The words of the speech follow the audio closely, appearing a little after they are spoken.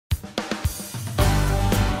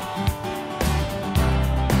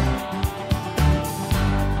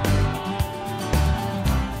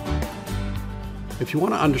If you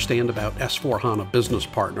want to understand about S/4HANA Business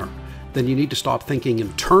Partner, then you need to stop thinking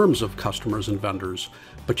in terms of customers and vendors,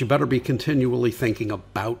 but you better be continually thinking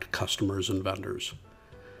about customers and vendors.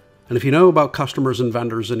 And if you know about customers and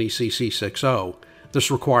vendors in ECC 6.0,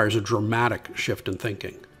 this requires a dramatic shift in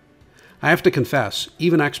thinking. I have to confess,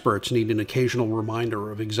 even experts need an occasional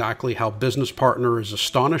reminder of exactly how Business Partner is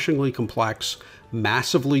astonishingly complex,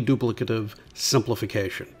 massively duplicative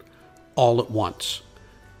simplification, all at once.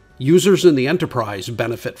 Users in the enterprise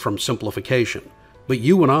benefit from simplification, but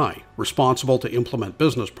you and I, responsible to implement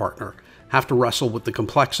Business Partner, have to wrestle with the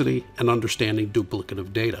complexity and understanding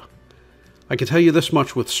duplicative data. I can tell you this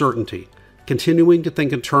much with certainty: continuing to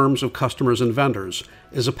think in terms of customers and vendors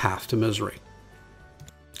is a path to misery.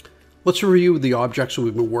 Let's review the objects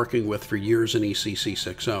we've been working with for years in ECC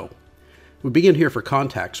 6.0. We begin here for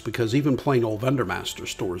context because even plain old vendor master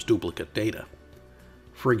stores duplicate data.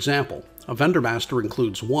 For example, a vendor master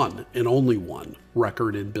includes one and only one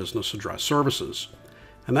record in business address services,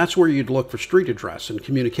 and that's where you'd look for street address and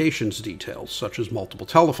communications details such as multiple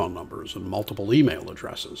telephone numbers and multiple email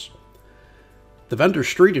addresses. The vendor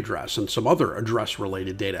street address and some other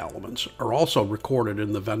address-related data elements are also recorded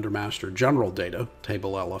in the vendor master general data,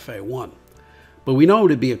 table LFA1. But we know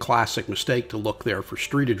it'd be a classic mistake to look there for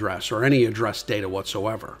street address or any address data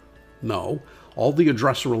whatsoever. No, all the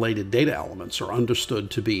address-related data elements are understood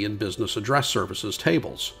to be in business address services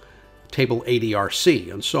tables, table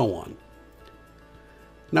ADRC, and so on.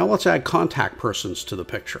 Now let's add contact persons to the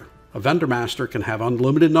picture. A vendor master can have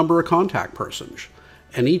unlimited number of contact persons,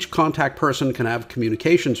 and each contact person can have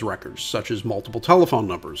communications records such as multiple telephone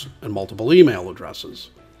numbers and multiple email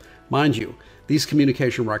addresses. Mind you, these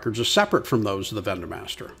communication records are separate from those of the vendor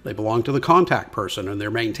master. They belong to the contact person and they're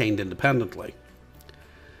maintained independently.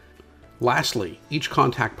 Lastly, each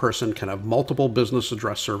contact person can have multiple business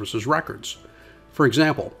address services records. For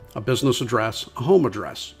example, a business address, a home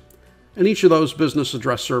address. And each of those business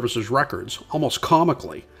address services records, almost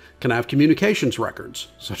comically, can have communications records,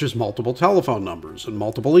 such as multiple telephone numbers and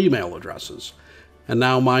multiple email addresses. And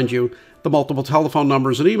now, mind you, the multiple telephone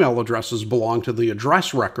numbers and email addresses belong to the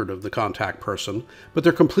address record of the contact person, but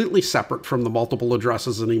they're completely separate from the multiple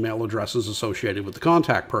addresses and email addresses associated with the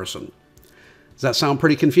contact person. Does that sound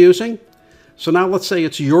pretty confusing? So now let's say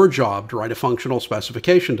it's your job to write a functional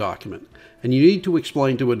specification document, and you need to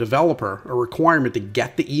explain to a developer a requirement to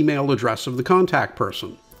get the email address of the contact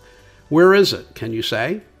person. Where is it, can you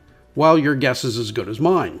say? Well, your guess is as good as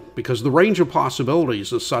mine, because the range of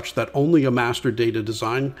possibilities is such that only a master data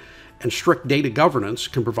design and strict data governance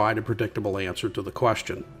can provide a predictable answer to the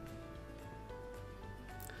question.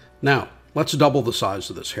 Now, let's double the size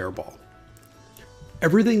of this hairball.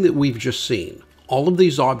 Everything that we've just seen, all of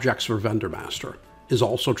these objects for vendor master, is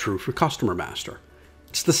also true for customer master.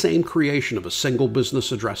 It's the same creation of a single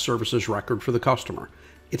business address services record for the customer.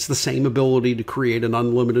 It's the same ability to create an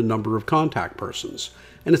unlimited number of contact persons.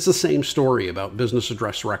 And it's the same story about business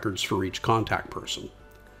address records for each contact person.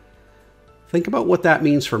 Think about what that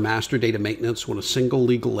means for master data maintenance when a single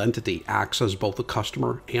legal entity acts as both a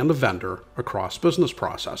customer and a vendor across business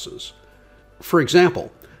processes. For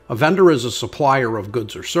example, a vendor is a supplier of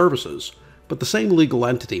goods or services, but the same legal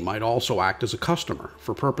entity might also act as a customer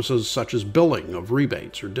for purposes such as billing of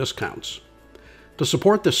rebates or discounts. To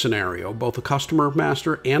support this scenario, both a customer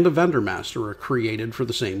master and a vendor master are created for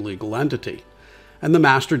the same legal entity, and the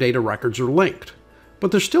master data records are linked.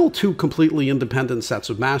 But there's still two completely independent sets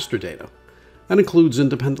of master data. That includes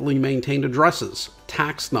independently maintained addresses,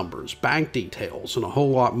 tax numbers, bank details, and a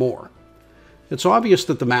whole lot more. It's obvious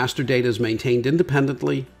that the master data is maintained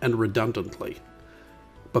independently and redundantly.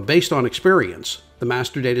 But based on experience, the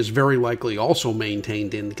master data is very likely also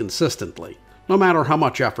maintained inconsistently, no matter how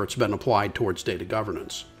much effort's been applied towards data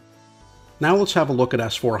governance. Now let's have a look at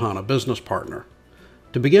S/4HANA Business Partner.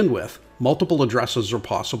 To begin with, multiple addresses are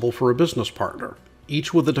possible for a business partner,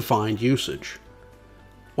 each with a defined usage.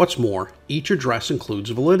 What's more, each address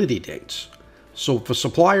includes validity dates. So if a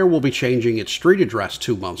supplier will be changing its street address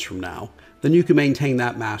 2 months from now, then you can maintain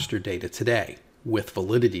that master data today, with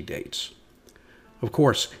validity dates. Of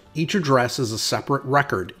course, each address is a separate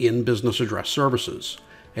record in business address services,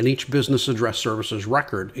 and each business address services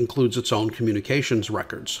record includes its own communications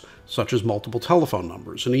records, such as multiple telephone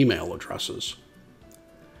numbers and email addresses.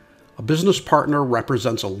 A business partner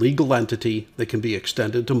represents a legal entity that can be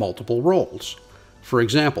extended to multiple roles. For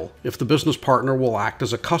example, if the business partner will act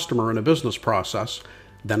as a customer in a business process,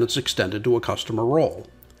 then it's extended to a customer role.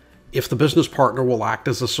 If the business partner will act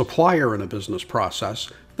as a supplier in a business process,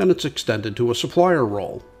 then it's extended to a supplier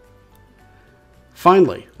role.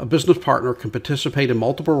 Finally, a business partner can participate in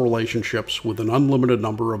multiple relationships with an unlimited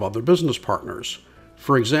number of other business partners.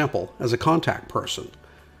 for example, as a contact person.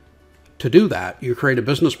 To do that, you create a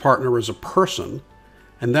business partner as a person,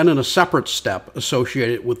 and then in a separate step, associate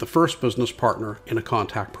it with the first business partner in a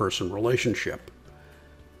contact person relationship.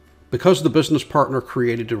 Because the business partner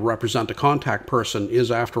created to represent a contact person is,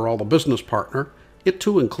 after all, a business partner, it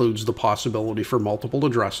too includes the possibility for multiple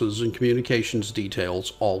addresses and communications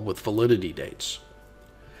details, all with validity dates.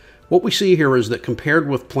 What we see here is that compared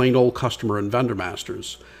with plain old customer and vendor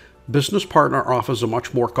masters, business partner offers a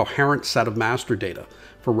much more coherent set of master data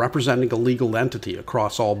for representing a legal entity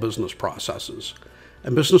across all business processes.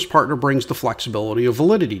 And business partner brings the flexibility of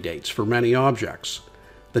validity dates for many objects.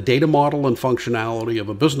 The data model and functionality of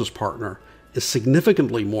a business partner is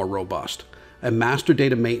significantly more robust, and master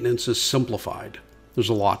data maintenance is simplified. There's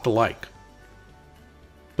a lot to like.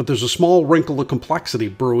 But there's a small wrinkle of complexity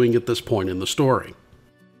brewing at this point in the story.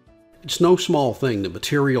 It's no small thing that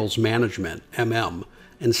materials management, MM,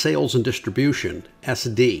 and sales and distribution,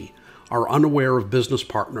 SD, are unaware of business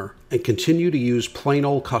partner and continue to use plain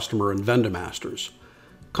old customer and vendor masters.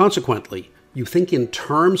 Consequently, you think in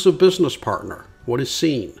terms of business partner, what is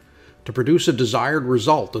seen, to produce a desired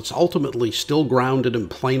result that's ultimately still grounded in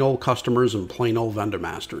plain old customers and plain old vendor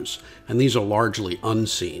masters, and these are largely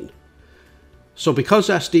unseen. So because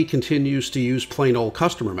SD continues to use plain old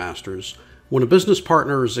customer masters, when a business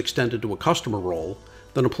partner is extended to a customer role,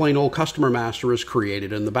 then a plain old customer master is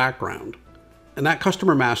created in the background. And that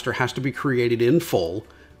customer master has to be created in full,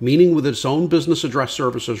 meaning with its own business address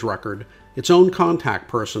services record, its own contact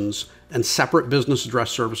persons, and separate business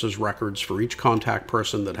address services records for each contact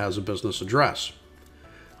person that has a business address.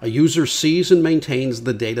 A user sees and maintains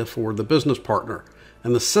the data for the business partner,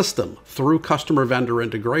 and the system, through customer-vendor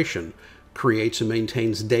integration, creates and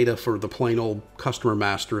maintains data for the plain old customer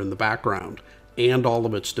master in the background, and all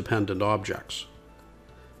of its dependent objects.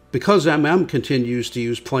 Because MM continues to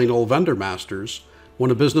use plain old vendor masters,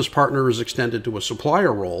 when a business partner is extended to a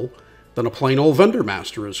supplier role, then a plain old vendor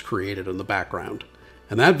master is created in the background.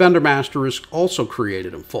 And that vendor master is also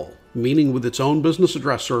created in full, meaning with its own business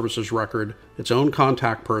address services record, its own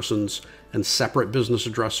contact persons, and separate business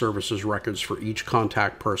address services records for each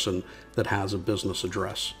contact person that has a business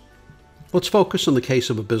address. Let's focus on the case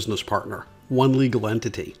of a business partner, one legal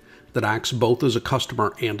entity, that acts both as a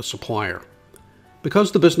customer and a supplier.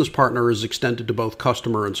 Because the business partner is extended to both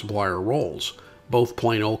customer and supplier roles, both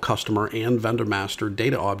plain old customer and vendor master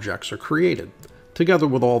data objects are created, together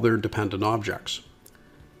with all their dependent objects.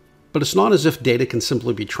 But it's not as if data can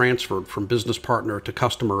simply be transferred from business partner to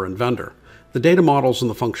customer and vendor. The data models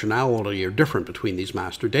and the functionality are different between these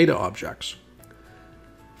master data objects.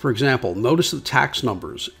 For example, notice that tax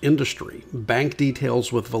numbers, industry, bank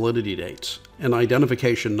details with validity dates, and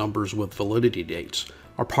identification numbers with validity dates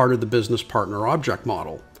are part of the business partner object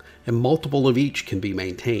model, and multiple of each can be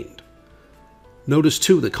maintained. Notice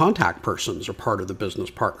too that contact persons are part of the business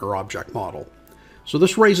partner object model. So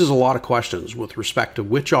this raises a lot of questions with respect to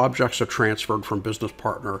which objects are transferred from business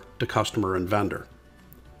partner to customer and vendor.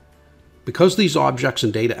 Because these objects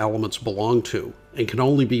and data elements belong to, and can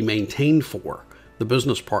only be maintained for, the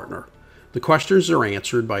business partner, the questions are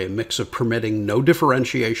answered by a mix of permitting no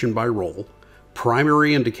differentiation by role,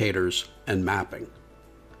 primary indicators, and mapping.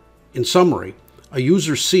 In summary, a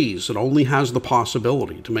user sees and only has the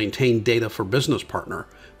possibility to maintain data for business partner,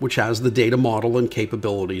 which has the data model and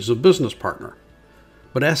capabilities of business partner.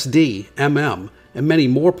 But SD, MM, and many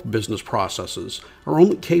more business processes are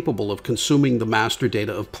only capable of consuming the master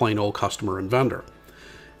data of plain old customer and vendor,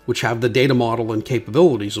 which have the data model and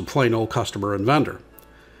capabilities of plain old customer and vendor.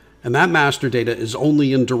 And that master data is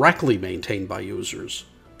only indirectly maintained by users.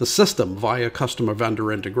 The system, via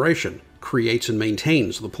customer-vendor integration, creates and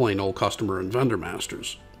maintains the plain old customer and vendor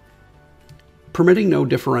masters. Permitting no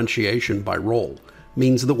differentiation by role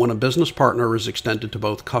means that when a business partner is extended to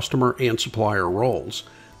both customer and supplier roles,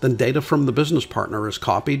 then data from the business partner is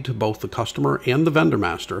copied to both the customer and the vendor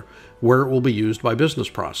master, where it will be used by business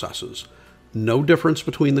processes. No difference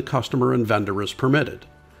between the customer and vendor is permitted.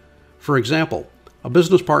 For example, a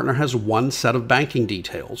business partner has one set of banking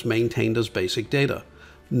details maintained as basic data,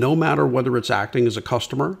 no matter whether it's acting as a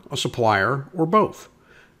customer, a supplier, or both.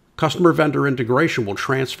 Customer-vendor integration will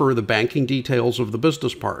transfer the banking details of the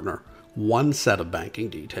business partner, one set of banking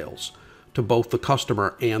details, to both the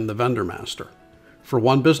customer and the vendor master. For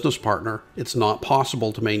one business partner, it's not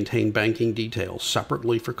possible to maintain banking details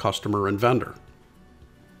separately for customer and vendor.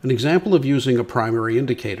 An example of using a primary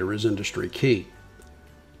indicator is industry key.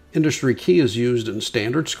 Industry key is used in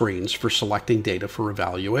standard screens for selecting data for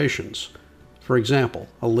evaluations. For example,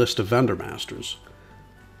 a list of vendor masters.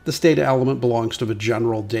 This data element belongs to the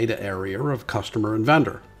general data area of customer and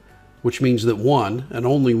vendor. which means that one, and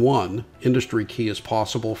only one, industry key is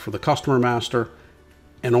possible for the customer master,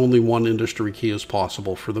 and only one industry key is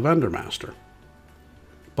possible for the vendor master.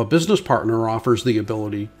 But Business Partner offers the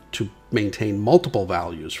ability to maintain multiple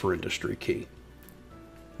values for industry key.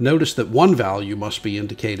 Notice that one value must be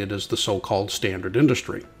indicated as the so-called standard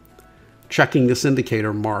industry. Checking this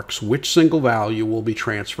indicator marks which single value will be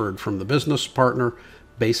transferred from the Business Partner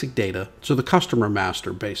basic data to the customer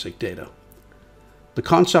master basic data. The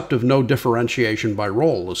concept of no differentiation by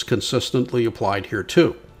role is consistently applied here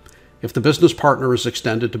too. If the Business Partner is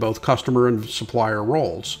extended to both customer and supplier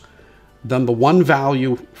roles, then the one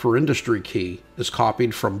value for industry key is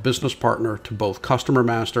copied from Business Partner to both customer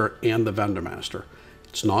master and the vendor master.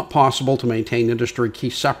 It's not possible to maintain industry key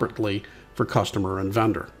separately for customer and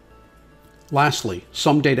vendor. Lastly,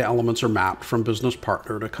 some data elements are mapped from Business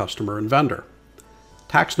Partner to customer and vendor.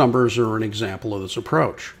 Tax numbers are an example of this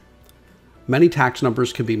approach. Many tax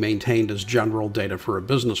numbers can be maintained as general data for a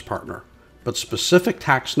Business Partner, but specific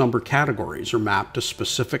tax number categories are mapped to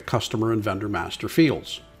specific customer and vendor master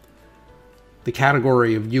fields. The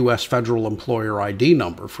category of U.S. Federal Employer ID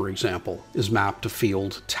number, for example, is mapped to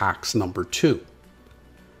field tax number 2.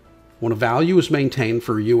 When a value is maintained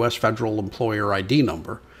for U.S. Federal Employer ID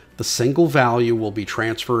number, the single value will be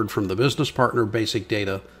transferred from the Business Partner basic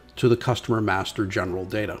data to the customer master general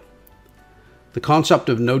data. The concept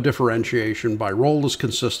of no differentiation by role is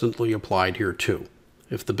consistently applied here too.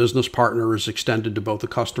 If the Business Partner is extended to both a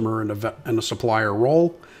customer and a supplier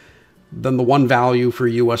role, then the one value for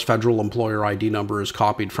U.S. Federal Employer ID number is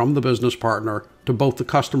copied from the Business Partner to both the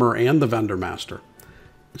customer and the vendor master.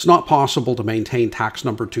 It's not possible to maintain tax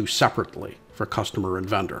number 2 separately for customer and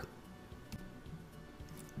vendor.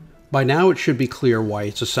 By now it should be clear why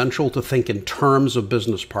it's essential to think in terms of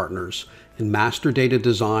business partners in master data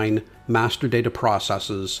design, master data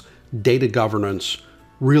processes, data governance,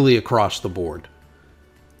 really across the board.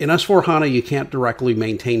 In S/4HANA, you can't directly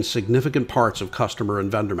maintain significant parts of customer and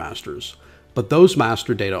vendor masters, but those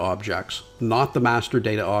master data objects, not the master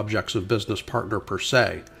data objects of Business Partner per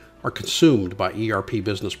se, are consumed by ERP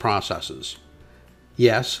business processes.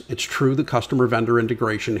 Yes, it's true that customer-vendor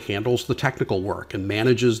integration handles the technical work and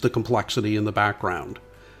manages the complexity in the background.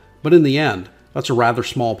 But in the end, that's a rather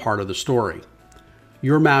small part of the story.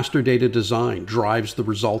 Your master data design drives the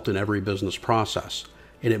result in every business process,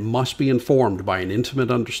 and it must be informed by an intimate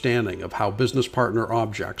understanding of how business partner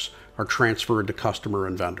objects are transferred to customer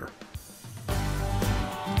and vendor.